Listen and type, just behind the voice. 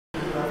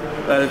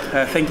Well,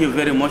 thank you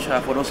very much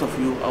for those of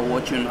you who are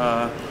watching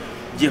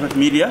GFF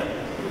Media.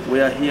 We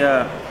are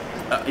here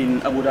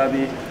in Abu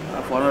Dhabi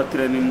for another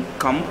training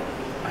camp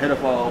ahead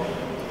of our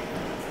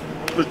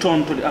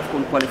return to the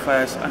AFCON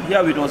qualifiers. And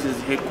here with us is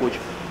the head coach.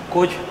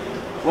 Coach,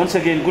 once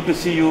again, good to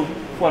see you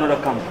for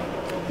another camp.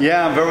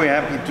 Yeah, I'm very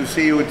happy to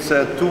see you. It's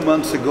 2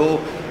 months ago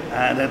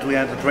that we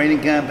had the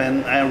training camp,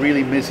 and I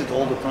really miss it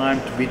all the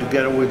time to be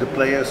together with the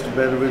players,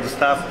 together with the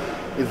staff.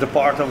 It's a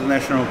part of the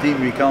national team.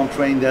 We can't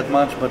train that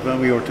much, but when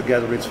we are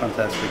together, it's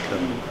fantastic.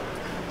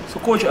 So,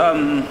 Coach,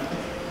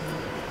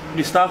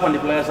 the staff and the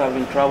players have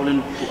been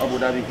traveling to Abu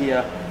Dhabi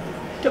here.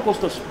 Take us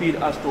to speed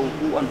as to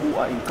who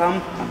are in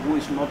camp and who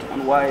is not,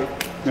 and why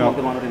some of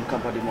them are not in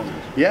camp at the moment.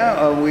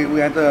 Yeah, we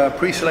had a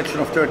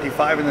pre-selection of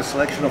 35 and a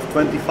selection of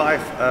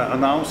 25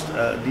 announced.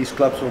 These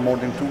clubs were more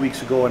than 2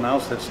 weeks ago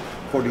announced. That's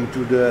according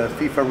to the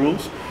FIFA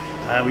rules.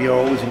 We are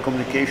always in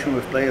communication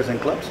with players and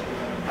clubs.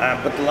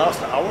 But the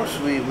last hours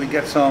we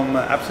get some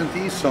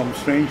absentees, some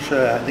strange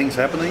things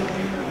happening.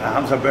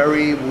 Hamza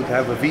Berry would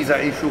have a visa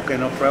issue,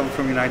 cannot travel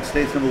from the United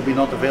States and will be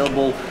not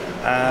available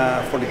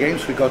for the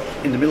games. We got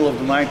in the middle of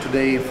the night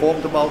today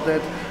informed about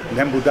that.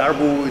 Dembo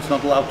Darbu is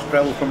not allowed to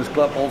travel from his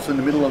club. Also in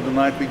the middle of the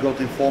night we got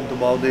informed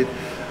about it.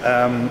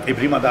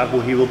 Ibrahima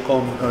Darbu, he will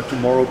come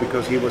tomorrow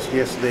because he was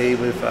yesterday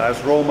with AS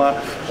Roma.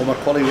 Omar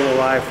Colley will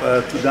arrive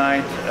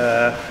tonight,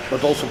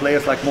 but also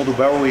players like Modu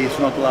Barrowi is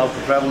not allowed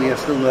to travel. He has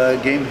still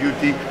game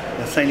duty.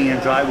 Sani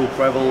and Jai will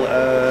travel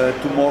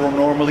tomorrow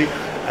normally.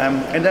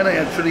 And then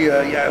actually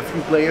a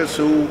few players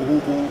who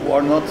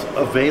are not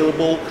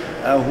available,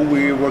 who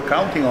we were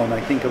counting on.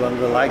 I think about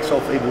the likes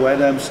of Ibu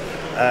Adams,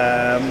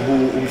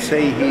 who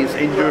say he is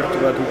injured,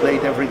 but who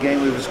played every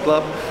game with his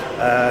club.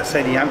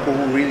 Sadi Yanko,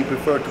 who really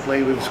preferred to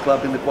play with his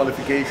club in the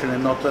qualification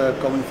and not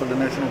coming for the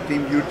national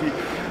team duty.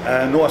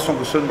 Noah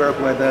Sonko Sundberg,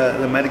 who had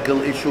the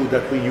medical issue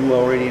that we knew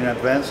already in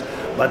advance.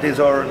 But these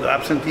are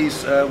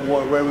absentees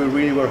where we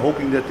really were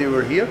hoping that they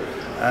were here.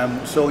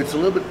 So it's a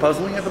little bit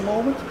puzzling at the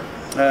moment.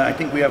 I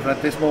think we have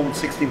at this moment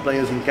 16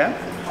 players in camp.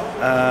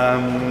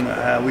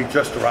 We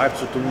just arrived,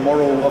 so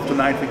tomorrow or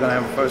tonight we're going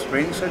to have a first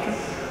training session.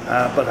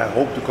 But I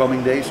hope the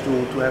coming days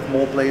to have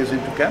more players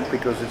into camp,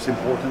 because it's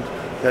important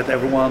that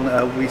everyone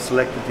we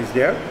selected is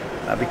there.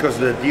 Because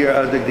the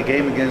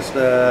game against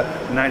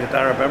United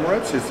Arab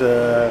Emirates is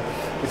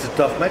it's a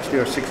tough match. They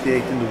are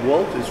 68 in the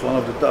world. It's one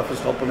of the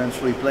toughest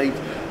opponents we played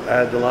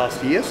the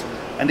last years.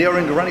 And they are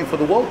in the running for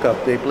the World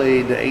Cup. They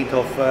play the 8th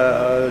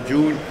of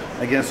June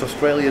against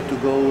Australia to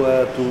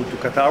go to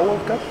Qatar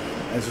World Cup.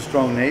 It's a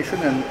strong nation,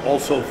 and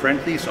also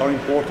friendlies are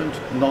important,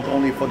 not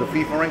only for the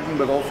FIFA ranking,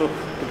 but also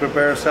to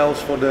prepare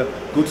ourselves for the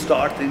good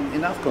start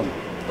in AFCON.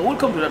 We'll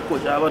come to that,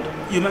 Coach, but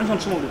you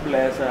mentioned some of the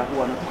players who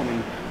are not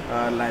coming,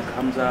 like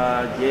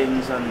Hamza,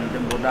 James and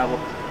Dembo Darbu.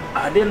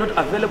 Are they not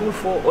available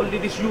for only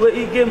this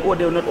UAE game, or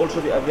they will not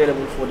also be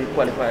available for the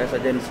qualifiers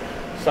against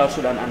South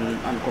Sudan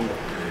and Congo?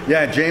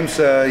 Yeah, James,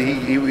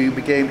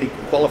 he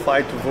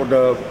qualified for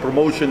the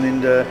promotion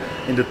in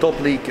the top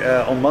league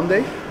on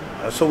Monday.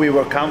 So we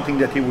were counting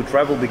that he would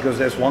travel because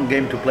there's one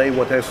game to play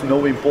what has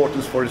no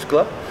importance for his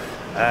club.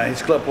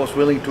 His club was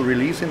willing to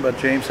release him, but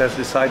James has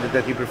decided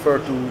that he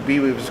preferred to be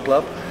with his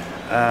club.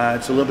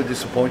 It's a little bit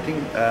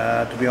disappointing,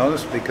 to be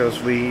honest, because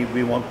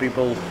we want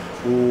people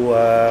who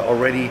are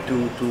ready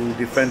to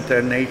defend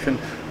their nation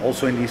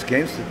also in these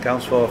games. It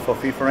counts for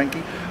FIFA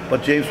ranking.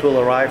 But James will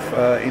arrive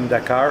in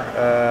Dakar.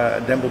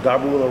 Dembo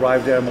Darbu will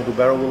arrive there. Modu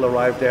Barrowi will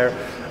arrive there.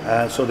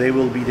 So they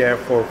will be there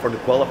for the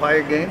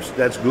qualifier games.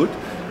 That's good.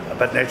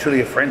 But naturally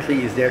a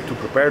friendly is there to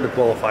prepare the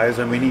qualifiers,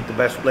 and we need the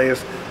best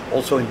players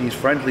also in these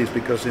friendlies,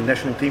 because in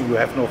national team you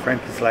have no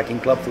friendlies like in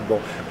club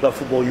football. Club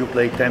football you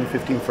play 10,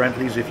 15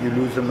 friendlies. If you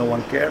lose them, no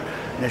one cares.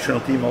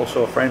 National team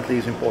also a friendly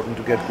is important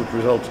to get good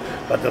results.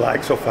 But the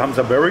likes of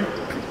Hamza Berry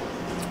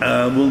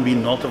will be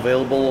not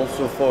available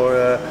also for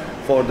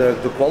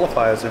the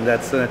qualifiers, and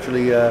that's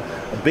naturally a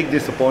big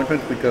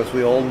disappointment, because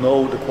we all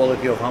know the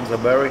quality of Hamza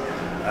Berry.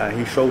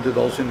 He showed it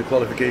also in the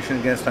qualification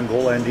against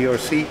Angola and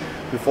DRC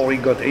before he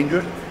got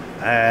injured.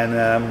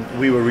 And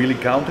we were really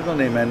counting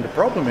on him, and the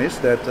problem is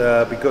that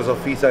because of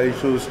visa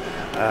issues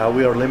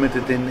we are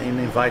limited in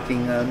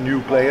inviting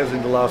new players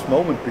in the last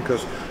moment,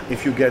 because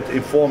if you get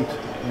informed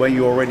when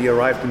you already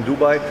arrived in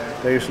Dubai,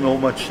 there is no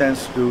much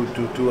chance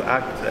to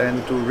act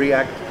and to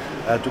react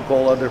to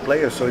call other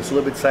players. So it's a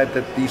little bit sad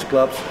that these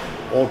clubs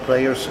or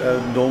players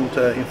don't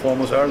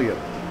inform us earlier.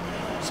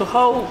 So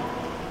how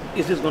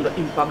is this going to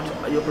impact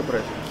your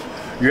preparations?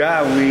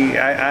 Yeah,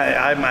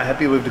 I'm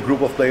happy with the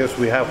group of players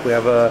we have.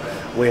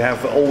 We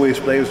have always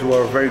players who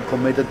are very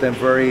committed and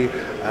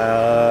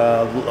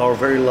are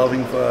very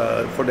loving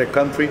for their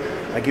country.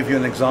 I give you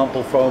an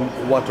example from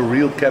what the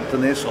real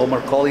captain is. Omar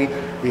Colley,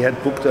 he had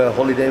booked a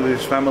holiday with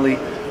his family,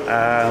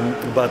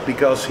 but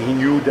because he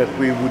knew that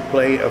we would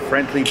play a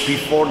friendly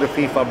before the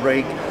FIFA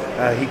break,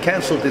 he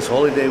cancelled his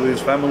holiday with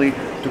his family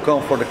to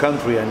come for the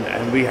country,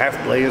 and we have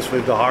players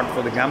with the heart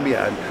for the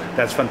Gambia, and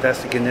that's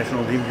fantastic. In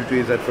national team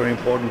duty, that's very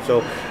important.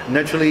 So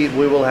naturally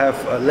we will have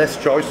less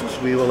choices.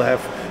 We will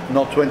have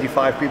not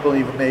 25 people,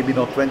 even maybe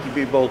not 20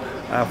 people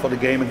for the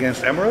game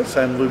against Emirates,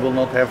 and we will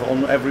not have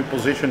on every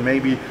position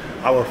maybe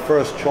our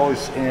first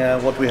choice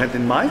what we had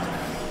in mind.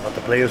 But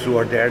the players who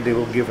are there, they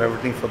will give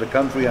everything for the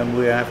country, and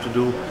we have to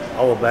do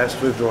our best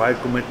with the right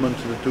commitment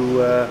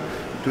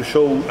to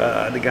show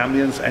the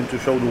Gambians and to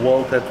show the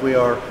world that we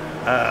are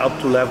up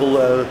to level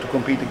to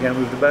compete again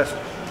with the best.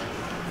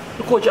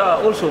 Coach,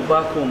 also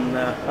back home,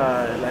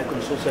 like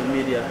on social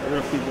media, a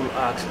lot of people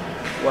ask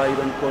why you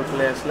don't call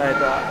players like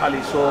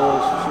Ali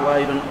Sos, why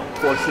you don't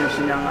call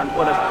Simpson Young and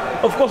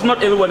others. Of course,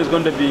 not everyone is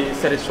going to be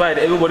satisfied.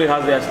 Everybody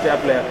has their star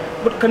player.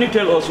 But can you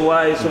tell us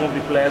why some of the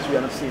players we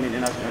are not seeing in the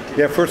national team?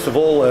 Yeah, first of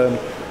all,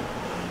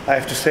 I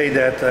have to say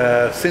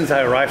that since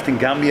I arrived in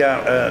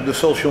Gambia, the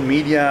social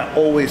media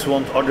always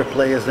want other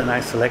players than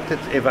I selected.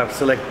 If I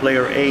select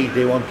player A,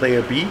 they want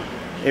player B.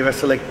 If I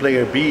select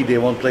player B, they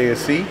want player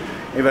C.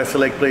 If I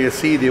select player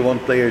C, they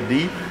want player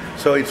D.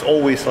 So it's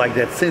always like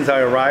that. Since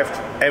I arrived,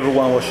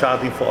 everyone was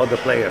shouting for other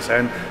players.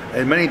 And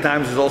many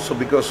times it's also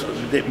because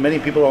many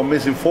people are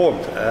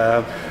misinformed.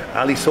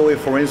 Ali Soe,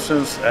 for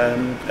instance,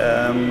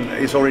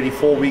 is already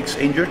 4 weeks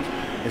injured.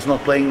 He's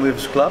not playing with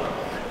his club.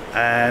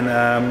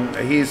 And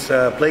he's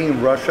playing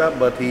in Russia,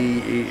 but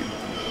he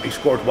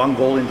scored 1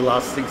 goal in the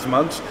last 6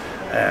 months.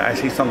 I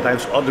see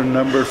sometimes other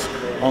numbers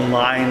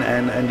online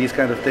and these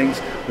kind of things,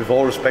 with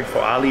all respect for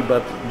Ali,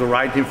 but the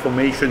right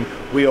information,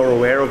 we are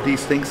aware of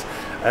these things.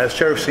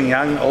 Sheriff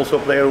Singyang, also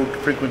a player who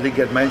frequently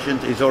get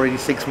mentioned, is already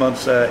 6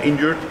 months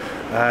injured,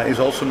 is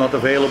also not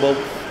available.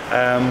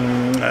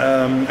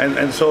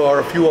 And so are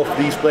a few of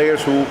these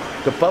players who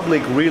the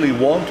public really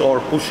want or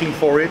pushing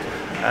for it,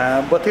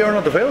 but they are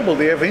not available.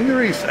 They have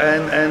injuries,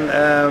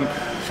 and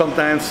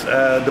sometimes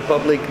the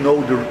public know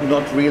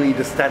not really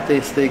the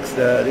statistics,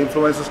 the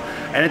influences,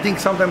 and I think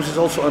sometimes it's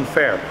also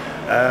unfair.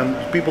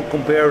 People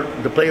compare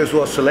the players who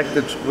are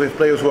selected with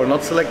players who are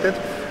not selected,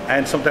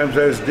 and sometimes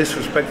there is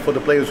disrespect for the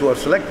players who are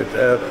selected.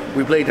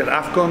 We played at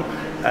AFCON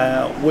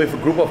with a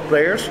group of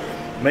players,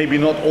 maybe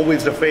not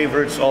always the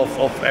favorites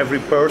of every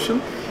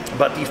person,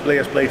 but these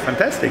players played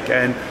fantastic.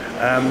 And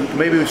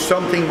maybe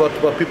something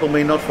what people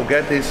may not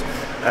forget is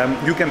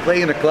you can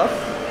play in a club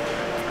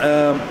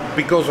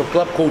because a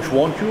club coach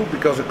wants you,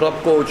 because a club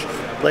coach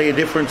play a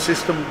different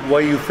system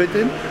where you fit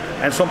in,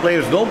 and some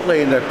players don't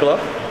play in their club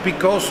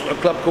because a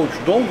club coach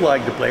don't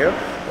like the player,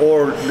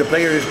 or the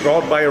player is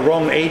brought by a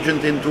wrong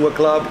agent into a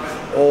club,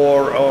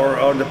 or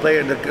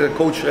the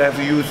coach have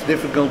to use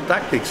difficult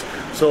tactics.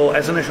 So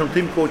as a national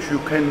team coach, you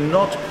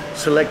cannot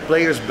select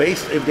players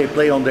based if they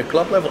play on their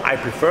club level. I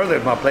prefer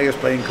that my players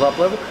play in club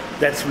level.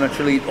 That's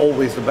naturally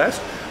always the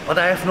best. But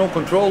I have no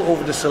control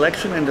over the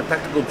selection and the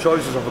tactical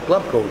choices of a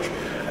club coach.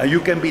 You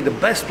can be the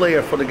best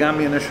player for the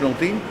Gambian national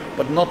team,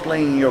 but not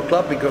playing in your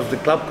club because the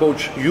club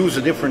coach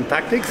uses different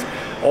tactics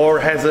or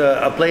has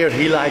a player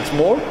he likes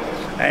more.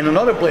 And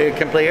another player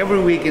can play every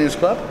week in his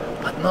club,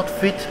 but not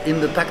fit in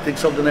the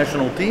tactics of the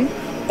national team,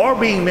 or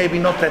being maybe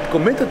not that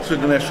committed to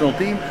the national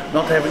team,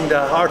 not having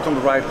the heart on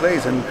the right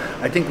place. And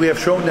I think we have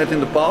shown that in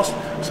the past.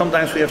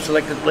 Sometimes we have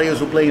selected players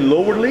who play in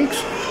lower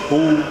leagues,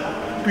 who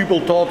people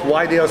thought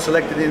why they are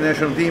selected in the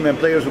national team, and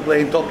players who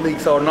play in top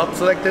leagues are not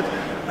selected.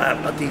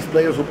 But these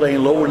players who play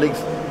in lower leagues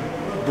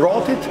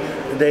brought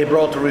it. They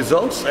brought the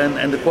results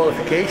and the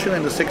qualification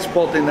and the 6th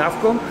spot in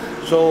AFCON.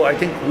 So I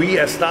think we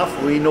as staff,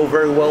 we know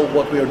very well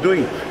what we are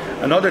doing.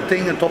 Another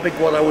thing, a topic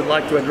what I would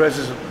like to address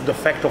is the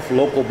fact of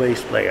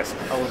local-based players.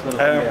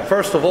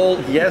 First of all,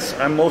 yes,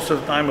 I'm most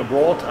of the time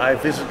abroad. I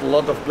visit a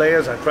lot of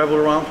players, I travel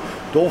around.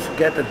 Don't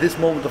forget at this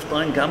moment of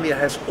time, Gambia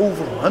has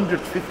over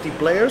 150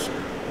 players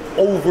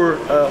over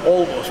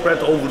all spread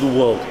over the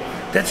world.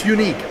 That's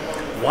unique.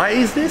 Why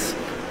is this?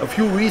 A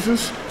few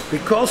reasons.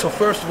 Because of,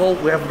 first of all,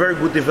 we have very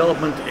good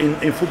development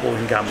in football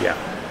in Gambia.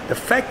 The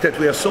fact that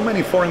we have so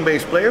many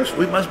foreign-based players,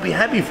 we must be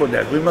happy for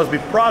that. We must be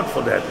proud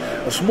for that.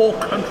 A small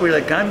country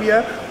like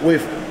Gambia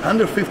with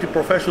 150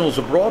 professionals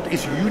abroad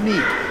is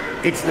unique.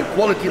 It's the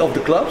quality of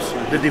the clubs,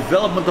 the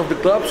development of the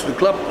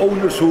club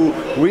owners who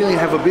really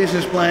have a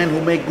business plan,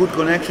 who make good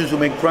connections, who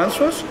make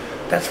transfers.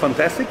 That's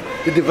fantastic.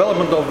 The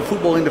development of the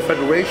football in the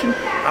federation,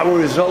 our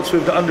results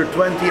with the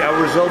under-20,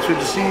 our results with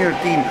the senior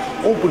team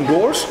open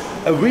doors.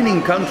 A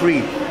winning country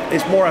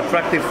is more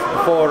attractive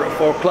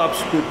for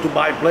clubs to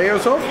buy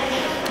players of.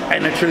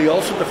 And actually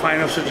also the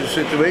financial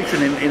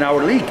situation in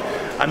our league.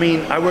 I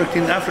mean, I worked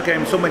in Africa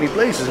in so many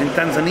places. In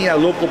Tanzania, a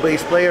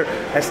local-based player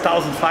has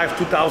 $1,500,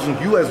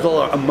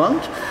 $2,000 a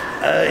month.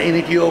 In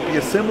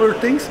Ethiopia, similar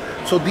things.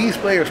 So these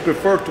players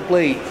prefer to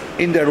play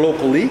in their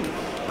local league.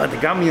 But the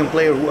Gambian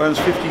player who earns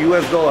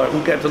 $50,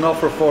 who gets an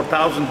offer for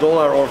 $1,000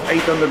 or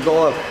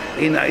 $800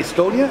 in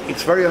Estonia,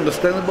 it's very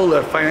understandable. There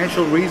are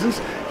financial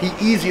reasons. He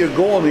easier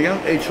go on a young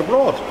age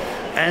abroad.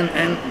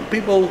 And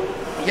people,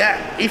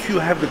 yeah, if you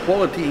have the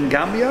quality in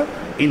Gambia,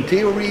 in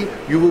theory,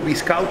 you will be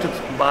scouted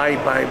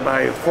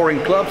by foreign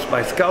clubs,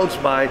 by scouts,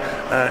 by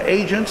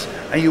agents,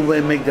 and you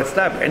will make that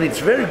step. And it's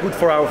very good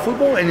for our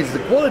football, and it's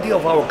the quality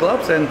of our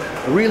clubs. And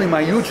really,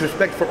 my huge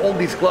respect for all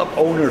these club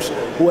owners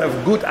who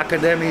have good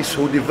academies,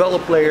 who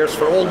develop players,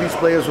 for all these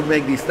players who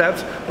make these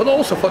steps, but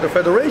also for the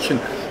federation,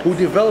 who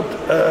developed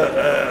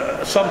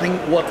something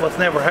what was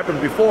never happened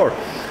before.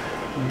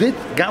 Did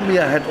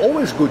Gambia had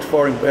always good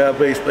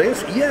foreign-based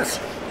players? Yes.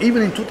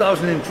 Even in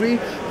 2003,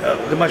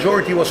 the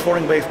majority was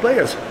foreign-based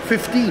players,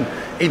 15.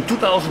 In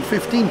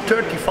 2015,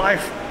 35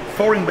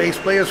 foreign-based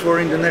players were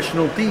in the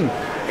national team.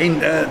 In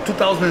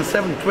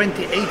 2007,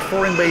 28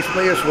 foreign-based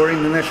players were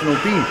in the national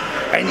team.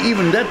 And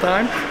even that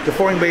time, the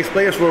foreign-based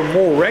players were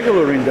more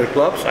regular in their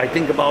clubs. I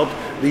think about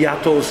the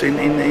Yatos in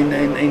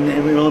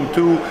Willem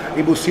II,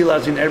 Ibu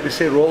Silas in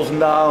RBC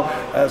Roosendaal,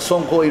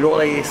 Sonko in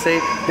Roda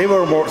EC. They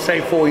were more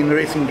Seifo in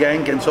Racing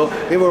Genk, and so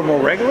they were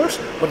more regulars.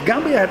 But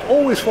Gambia had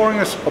always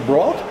foreigners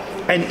abroad.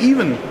 And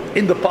even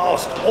in the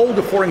past, all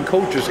the foreign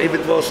coaches, if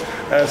it was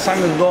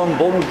Simon Dong,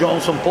 Bono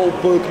Johnson, Paul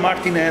Put,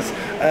 Martinez,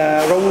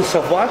 Raoul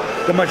Savoy,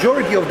 the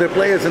majority of their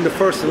players in the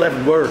first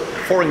 11 were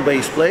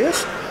foreign-based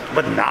players.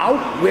 But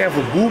now we have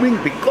a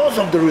booming, because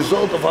of the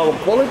result of our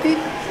quality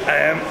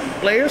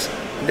players,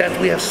 that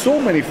we have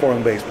so many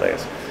foreign-based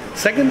players.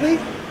 Secondly,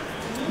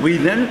 we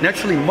then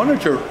naturally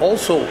monitor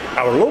also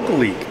our local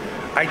league.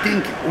 I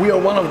think we are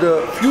one of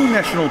the few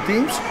national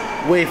teams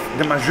with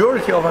the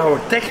majority of our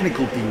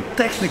technical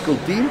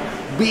team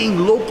being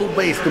local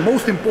based. The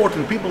most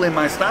important people in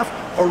my staff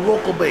are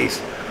local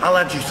based.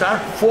 Alaji Sarr,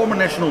 former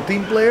national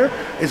team player,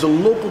 is a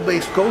local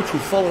based coach who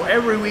follow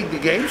every week the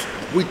games.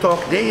 We talk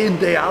day in,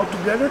 day out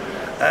together.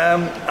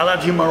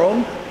 Alaji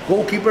Maron,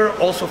 goalkeeper,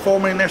 also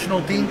former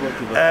national team,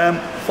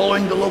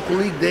 following the local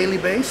league daily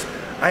base.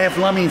 I have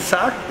Lamin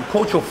Sarr, the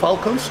coach of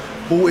Falcons,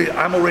 who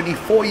I'm already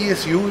 4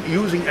 years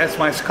using as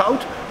my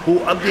scout, who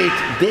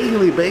update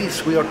daily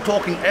base. We are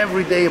talking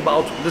every day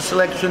about the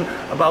selection,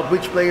 about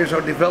which players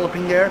are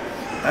developing there.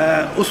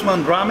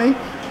 Usman Drame,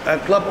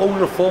 club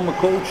owner, former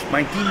coach,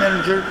 my team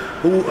manager,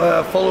 who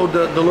follow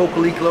the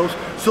local league close.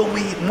 So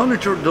we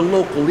monitor the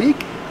local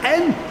league,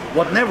 and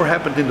what never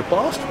happened in the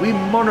past, we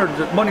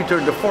monitor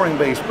the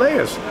foreign-based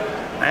players.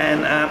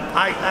 And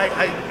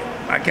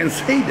I can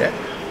say that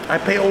I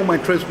pay all my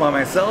trips by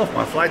myself,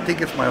 my flight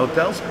tickets, my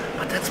hotels,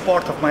 but that's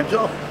part of my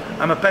job.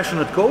 I'm a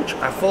passionate coach.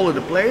 I follow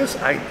the players.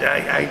 I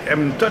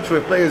am in touch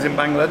with players in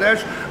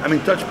Bangladesh. I'm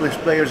in touch with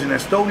players in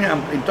Estonia.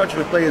 I'm in touch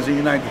with players in the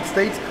United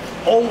States,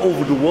 all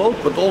over the world,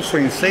 but also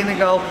in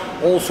Senegal,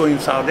 also in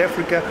South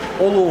Africa,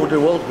 all over the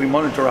world. We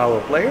monitor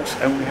our players,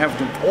 and we have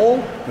all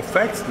the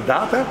facts, the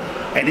data.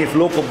 And if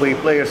local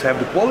players have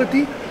the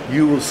quality,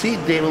 you will see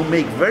they will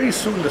make very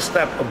soon the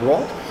step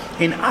abroad.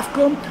 In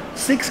AFCON,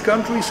 6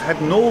 countries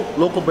had no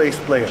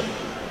local-based player.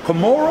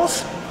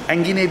 Comoros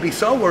and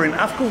Guinea-Bissau were in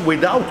AFCON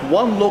without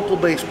one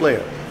local-based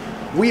player.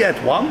 We had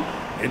one.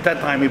 At that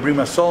time,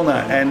 Ibrahima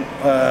Sona and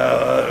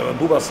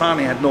Bouba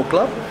Sani had no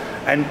club.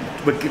 And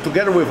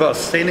together with us,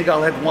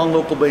 Senegal had one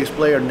local-based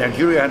player,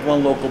 Nigeria had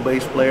one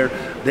local-based player.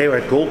 They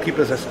were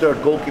goalkeepers as third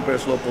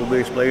goalkeepers,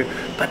 local-based player.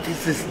 But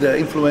this is the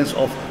influence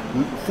of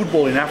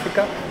football in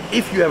Africa.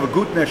 If you have a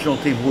good national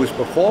team who is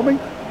performing,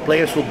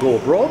 players will go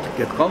abroad,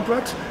 get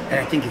contracts, and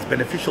I think it's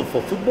beneficial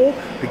for football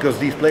because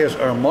these players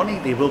earn money,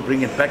 they will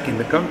bring it back in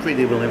the country,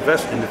 they will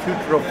invest in the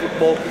future of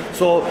football.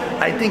 So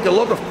I think a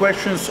lot of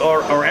questions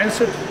are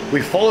answered. We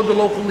follow the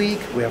local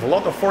league, we have a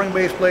lot of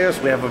foreign-based players,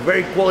 we have a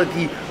very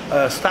quality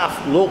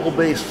staff,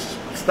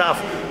 local-based staff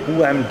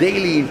who I'm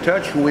daily in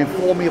touch, who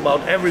inform me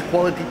about every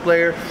quality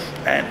player,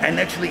 and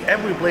actually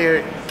every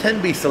player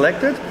can be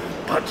selected,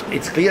 but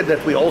it's clear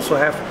that we also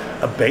have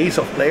a base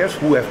of players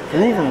who have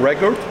proven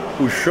record,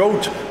 who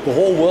showed the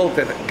whole world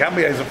that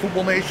Gambia is a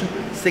football nation,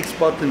 6th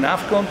spot in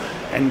AFCON,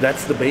 and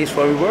that's the base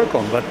where we work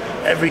on. But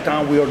every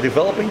time we are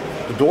developing,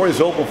 the door is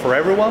open for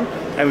everyone,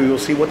 and we will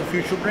see what the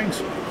future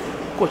brings.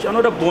 Coach,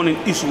 another burning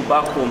issue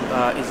back home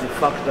is the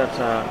fact that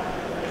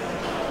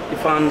the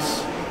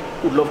fans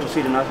would love to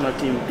see the national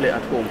team play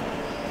at home.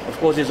 Of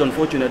course, it's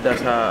unfortunate that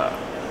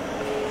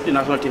the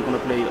national team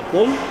cannot play at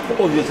home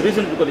for obvious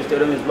reasons because the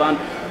stadium is banned.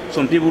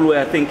 Some people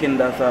were thinking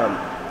that,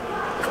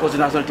 of course, the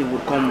national team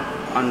would come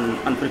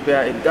and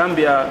prepare in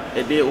Gambia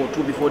a day or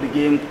two before the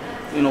game.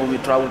 You know, we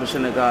travel to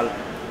Senegal,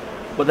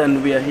 but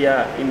then we are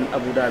here in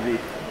Abu Dhabi.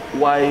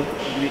 Why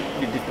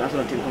did the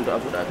national team come to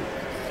Abu Dhabi?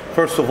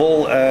 First of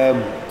all,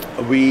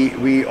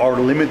 we are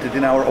limited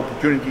in our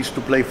opportunities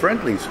to play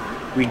friendlies.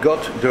 We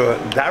got the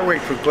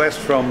direct request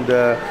from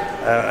the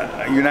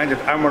United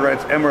Arab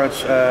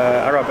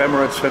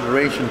Emirates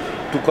Federation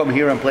to come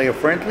here and play a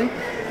friendly.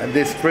 And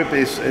this trip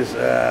is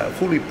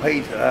fully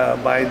paid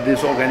by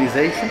this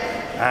organization.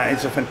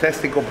 It's a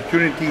fantastic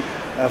opportunity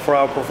for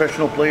our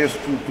professional players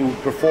to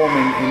perform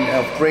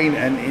train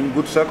and in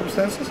good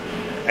circumstances.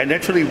 And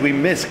actually we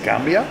miss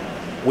Gambia.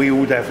 We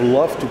would have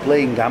loved to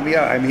play in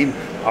Gambia. I mean,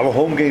 our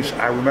home games,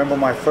 I remember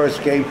my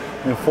first game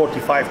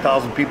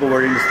 45,000 people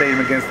were in the stadium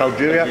against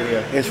Algeria.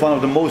 It's one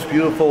of the most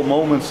beautiful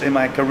moments in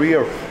my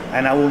career,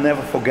 and I will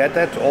never forget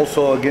that.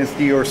 Also against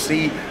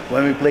DRC,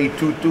 when we played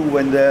 2-2,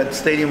 when the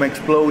stadium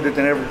exploded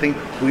and everything.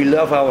 We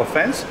love our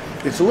fans.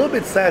 It's a little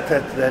bit sad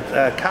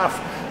that CAF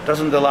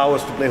doesn't allow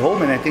us to play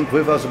home, and I think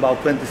with us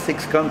about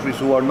 26 countries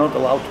who are not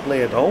allowed to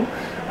play at home.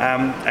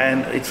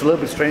 And it's a little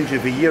bit strange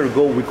if a year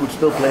ago we could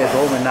still play at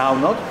home and now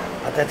not.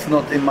 But that's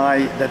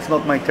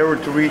not my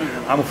territory.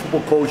 I'm a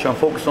football coach. I'm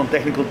focused on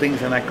technical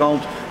things, and I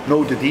can't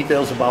know the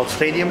details about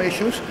stadium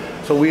issues.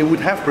 So we would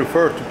have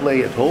preferred to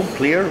play at home,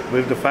 clear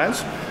with the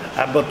fans.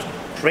 But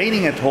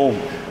training at home,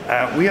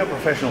 we are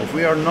professionals.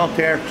 We are not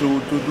there to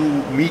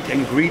do meet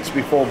and greets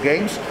before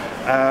games.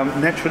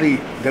 Naturally,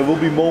 there will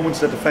be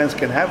moments that the fans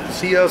can have to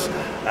see us,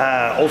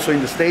 also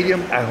in the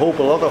stadium. I hope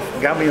a lot of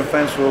Gambian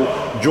fans will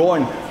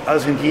join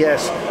us in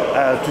DS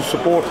to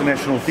support the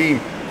national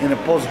team in a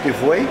positive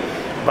way.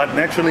 But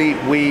naturally,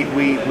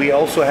 we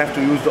also have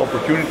to use the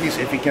opportunities.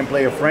 If we can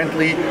play a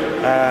friendly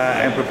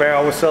and prepare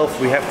ourselves,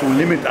 we have to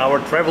limit our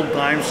travel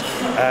times.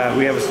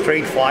 We have a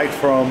straight flight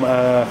from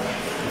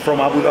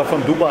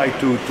Dubai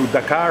to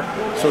Dakar,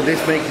 so this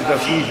makes it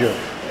much easier.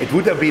 It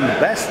would have been the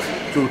best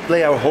to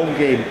play our home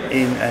game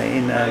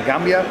in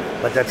Gambia,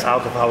 but that's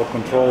out of our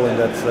control, and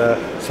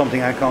that's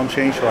something I can't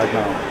change right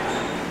now.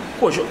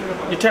 Coach,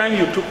 the time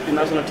you took the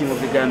national team of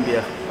the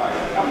Gambia,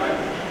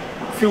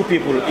 few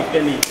people, if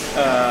any,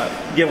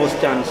 gave us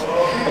chance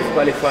of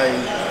qualifying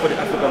for the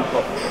African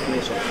Cup of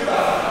Nations.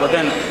 But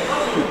then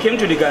you came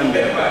to the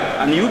Gambia,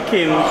 and you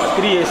came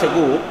 3 years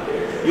ago.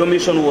 Your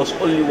mission was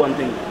only one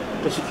thing: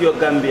 to secure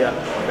Gambia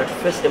that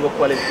first ever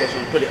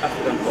qualification to the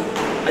African Cup.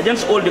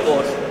 Against all the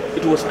odds,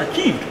 it was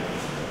achieved.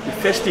 The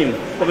first team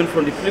coming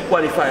from the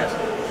pre-qualifiers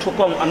to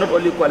come and not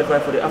only qualify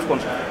for the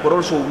AFCONs, but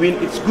also win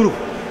its group,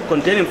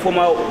 containing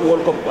former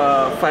World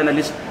Cup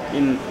finalists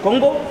in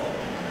Congo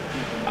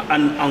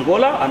and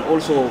Angola, and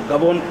also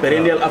Gabon,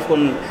 perennial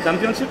AFCON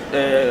championship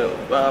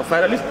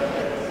finalists.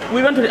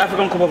 We went to the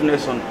African Cup of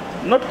Nations.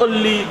 Not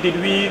only did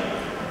we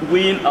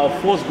win our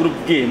first group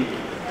game,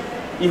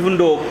 even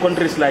though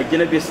countries like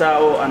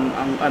Guinea-Bissau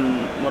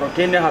and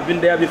Mauritania have been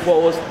there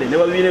before us, they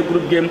never win a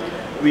group game.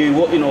 We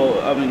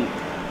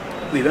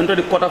went to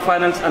the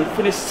quarterfinals and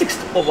finished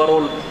 6th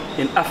overall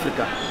in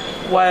Africa.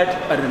 Quite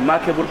a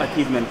remarkable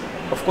achievement.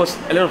 Of course,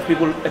 a lot of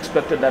people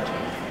expected that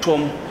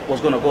Tom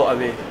was going to go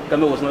away.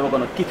 Gambia was never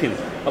going to keep him.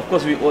 Of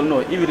course, we all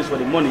know, if it is for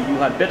the money, you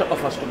had better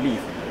offers to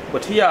leave.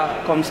 But here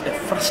comes a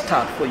fresh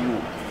start for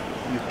you.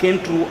 You came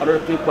through other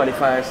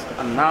pre-qualifiers,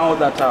 and now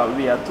that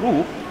we are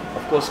through,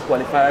 of course,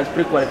 qualifiers,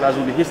 pre-qualifiers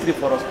will be history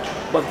for us.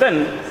 But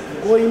then,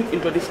 going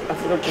into this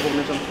African Cup of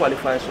Nations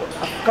qualifiers for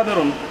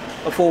Cameroon,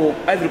 for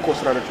Ivory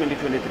Coast rather,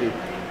 2023,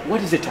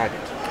 what is the target?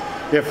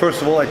 Yeah,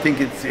 first of all, I think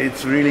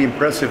it's really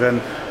impressive,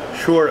 and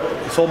sure,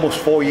 it's almost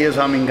 4 years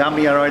I'm in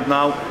Gambia right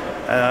now.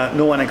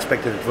 No one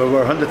expected it. We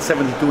were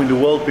 172 in the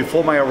world.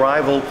 Before my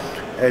arrival,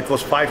 it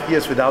was 5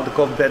 years without a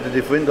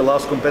competitive win. The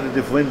last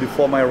competitive win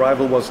before my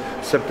arrival was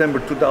September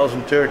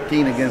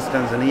 2013 against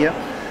Tanzania.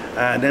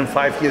 Then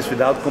 5 years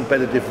without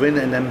competitive win,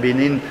 and then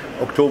Benin,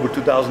 October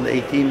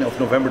 2018 of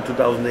November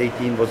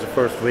 2018 was the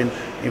first win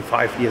in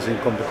 5 years in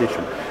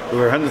competition. We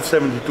were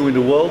 172 in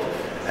the world,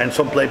 and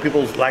some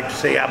people like to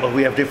say, yeah, but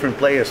we have different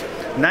players.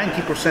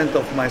 90%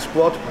 of my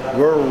squad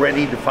were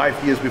already the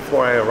 5 years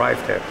before I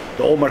arrived there.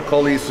 The Omar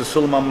Collies, the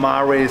Suleiman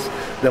Mares,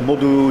 the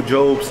Modu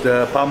Jobs,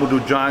 the Pamudu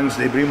Jangs,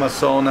 the Ibrahima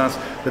Sonas,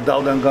 the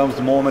Daudan Gums,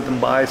 the Mohamed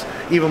Mbais.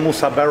 Even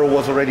Moussa Barrow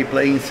was already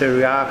playing in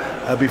Serie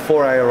A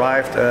before I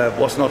arrived,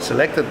 was not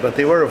selected, but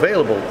they were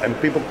available and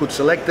people could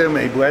select them.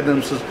 Abu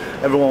Adams,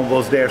 everyone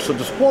was there. So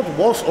the squad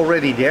was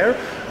already there.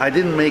 I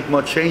didn't make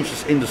much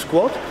changes in the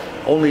squad.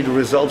 Only the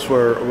results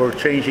were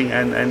changing,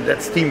 and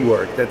that's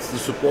teamwork. That's the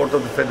support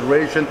of the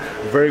federation,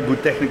 a very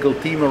good technical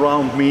team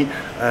around me,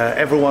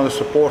 everyone is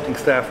supporting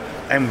staff,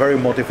 and very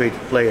motivated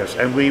players.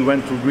 And we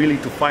went to really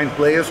to find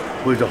players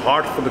with a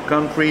heart for the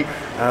country,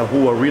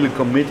 who are really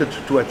committed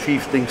to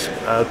achieve things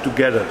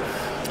together.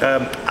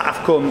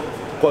 AFCON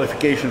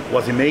qualification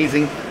was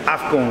amazing.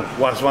 AFCON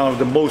was one of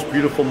the most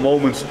beautiful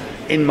moments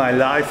in my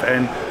life,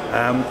 and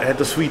I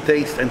had a sweet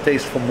taste and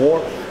taste for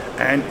more.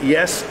 And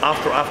yes,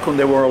 after AFCON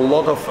there were a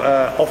lot of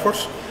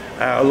offers,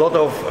 a lot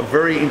of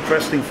very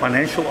interesting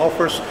financial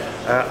offers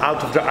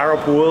out of the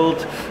Arab world,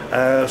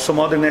 some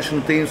other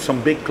national teams,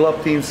 some big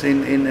club teams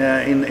in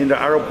the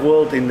Arab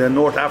world, in the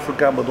North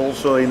Africa, but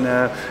also in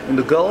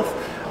the Gulf.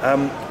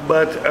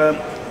 But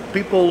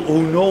people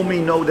who know me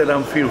know that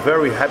I feel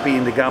very happy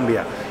in the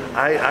Gambia.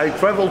 I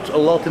traveled a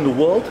lot in the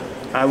world.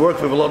 I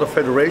worked with a lot of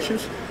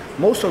federations.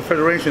 Most of the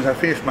federations, I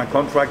finished my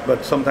contract,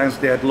 but sometimes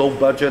they had low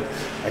budget.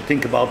 I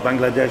think about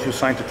Bangladesh, who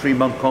signed a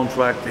 3-month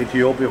contract,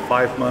 Ethiopia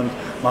 5 months,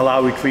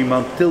 Malawi 3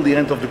 months, till the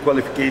end of the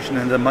qualification,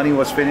 and the money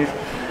was finished.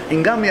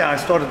 In Gambia, I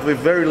started with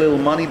very little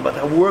money, but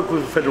I worked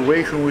with a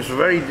federation who is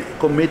very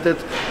committed,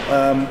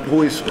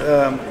 who is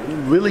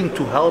willing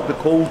to help the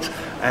coach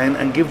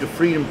and give the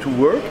freedom to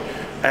work.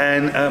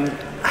 And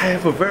I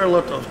have a very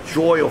lot of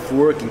joy of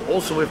working,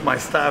 also with my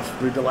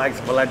staff, with the likes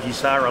of Alaji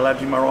Sar,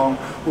 Alaji Marong,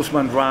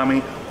 Usman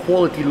Drami,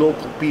 quality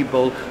local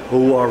people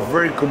who are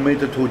very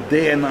committed, who are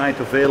day and night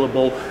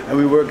available, and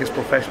we work as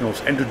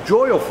professionals. And the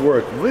joy of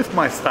work with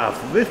my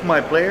staff, with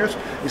my players,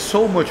 is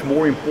so much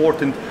more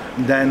important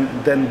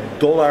than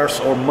dollars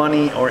or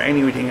money or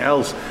anything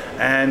else.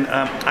 And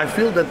I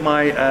feel that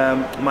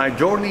my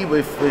journey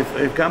with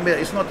Gambia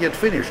is not yet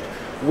finished.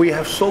 We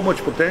have so much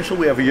potential.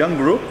 We have a young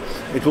group.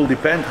 It will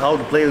depend how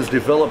the players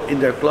develop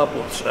in their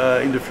clubs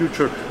in the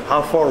future,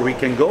 how far we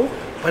can go.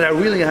 But I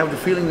really have the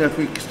feeling that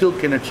we still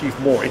can achieve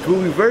more. It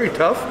will be very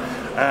tough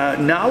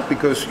now,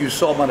 because you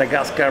saw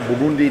Madagascar,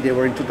 Burundi, they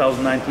were in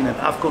 2019 at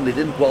AFCON, they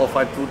didn't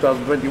qualify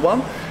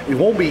 2021. It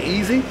won't be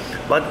easy,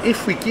 but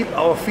if we keep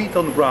our feet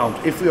on the ground,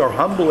 if we are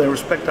humble and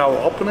respect our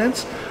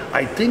opponents,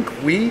 I think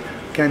we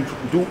can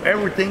do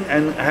everything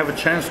and have a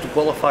chance to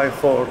qualify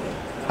for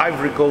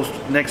Ivory Coast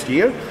next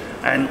year.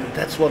 And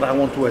that's what I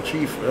want to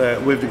achieve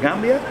with the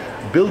Gambia.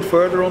 Build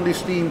further on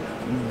this team,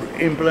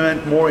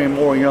 implement more and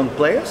more young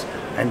players,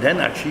 and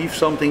then achieve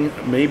something,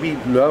 maybe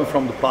learn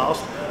from the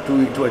past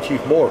to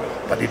achieve more.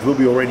 But it will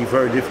be already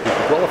very difficult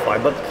to qualify.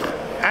 But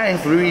I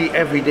have really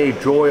everyday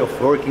joy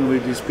of working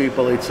with these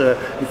people. It's a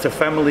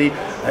family,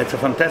 it's a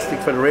fantastic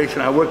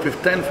federation. I worked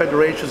with 10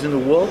 federations in the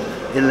world,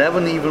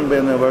 11 even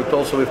when I worked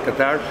also with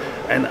Qatar,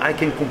 and I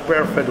can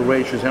compare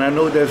federations. And I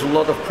know there's a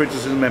lot of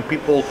criticism and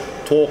people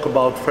talk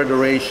about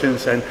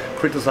federations and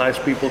criticize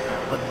people,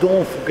 but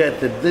don't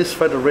forget that this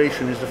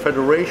federation is the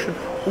federation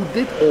who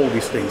did all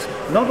these things,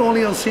 not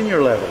only on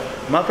senior level.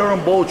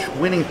 Mataram Boch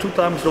winning 2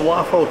 times the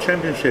WAFO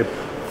championship,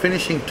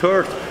 finishing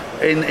 3rd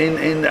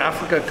in the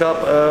Africa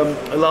Cup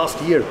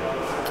last year.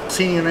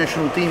 Senior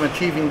national team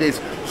achieving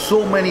this.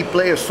 So many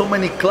players, so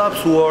many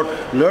clubs who are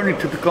learning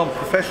to become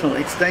professional.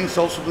 It's thanks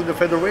also to the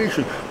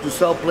federation to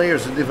sell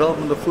players, the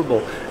development of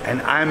football.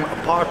 And I'm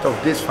a part of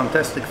this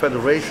fantastic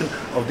federation,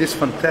 of this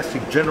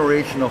fantastic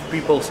generation of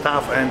people,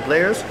 staff and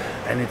players.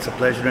 And it's a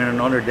pleasure and an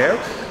honor there.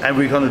 And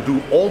we're going to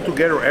do all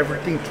together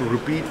everything to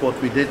repeat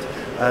what we did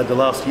the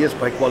last years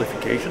by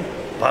qualification.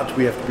 But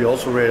we have to be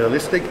also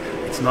realistic.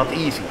 It's not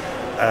easy.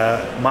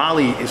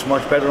 Mali is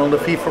much better on the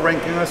FIFA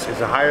ranking us.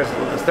 It's a higher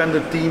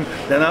standard team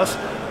than us.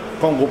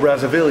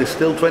 Congo-Brazzaville is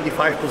still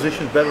 25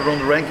 positions better on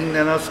the ranking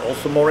than us,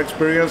 also more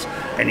experience.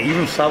 And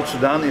even South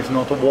Sudan is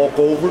not a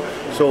walkover.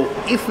 So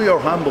if we are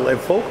humble and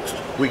focused,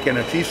 we can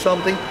achieve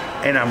something.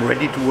 And I'm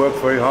ready to work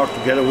very hard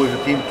together with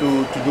the team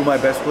to do my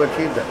best to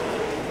achieve that.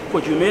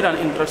 Coach, you made an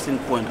interesting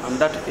point, and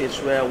that is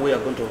where we are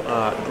going to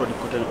draw the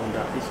curtain on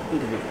this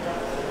interview.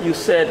 You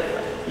said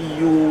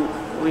you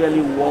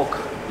really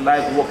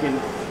like working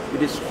with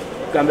this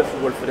Gambia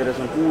Football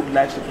Federation who would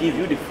like to give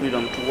you the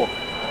freedom to work.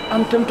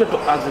 I'm tempted to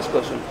ask this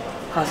question.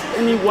 Has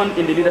anyone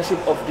in the leadership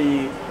of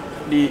the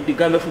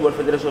Gambia Football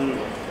Federation,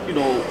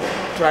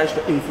 tries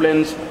to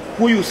influence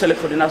who you select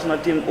for the national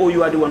team, or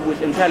you are the one who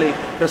is entirely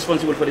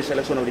responsible for the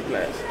selection of the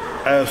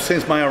players?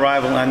 Since my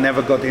arrival, I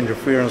never got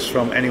interference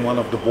from anyone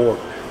of the board.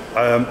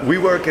 We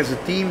work as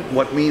a team,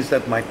 what means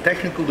that my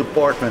technical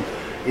department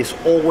is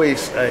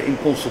always in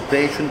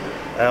consultation.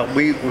 Our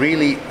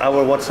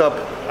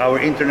WhatsApp, our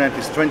internet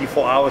is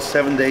 24 hours,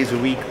 7 days a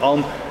week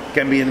on.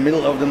 Can be in the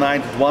middle of the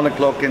night at 1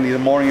 o'clock, in the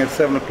morning at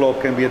 7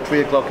 o'clock, can be at 3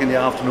 o'clock in the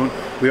afternoon.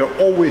 We are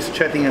always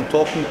chatting and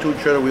talking to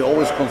each other, we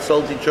always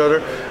consult each other,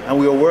 and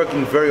we are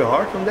working very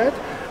hard on that.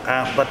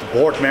 But the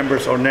board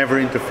members are never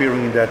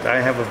interfering in that.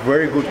 I have a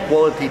very good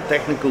quality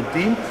technical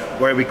team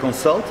where we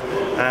consult.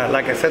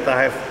 Like I said,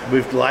 I have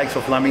with the likes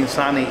of Lamin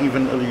Sani,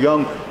 even a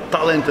young,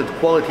 talented,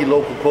 quality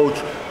local coach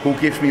who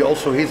gives me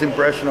also his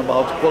impression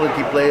about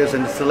quality players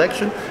and the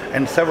selection,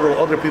 and several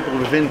other people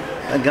within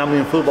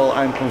Gambian football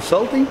I'm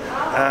consulting.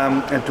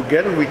 And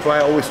together we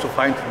try always to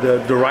find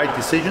the right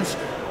decisions.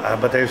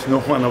 But there's no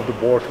one of the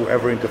board who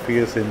ever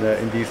interferes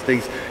in these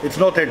things. It's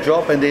not their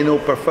job, and they know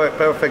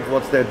perfect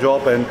what's their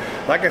job. And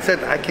like I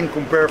said, I can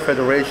compare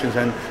federations,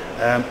 and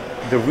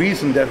the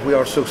reason that we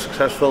are so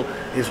successful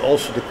is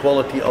also the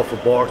quality of a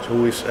board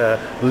who is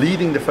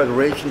leading the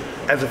federation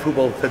as a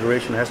football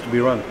federation has to be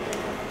run.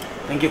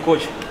 Thank you,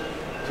 Coach.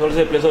 It's always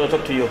a pleasure to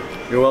talk to you.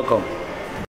 You're welcome.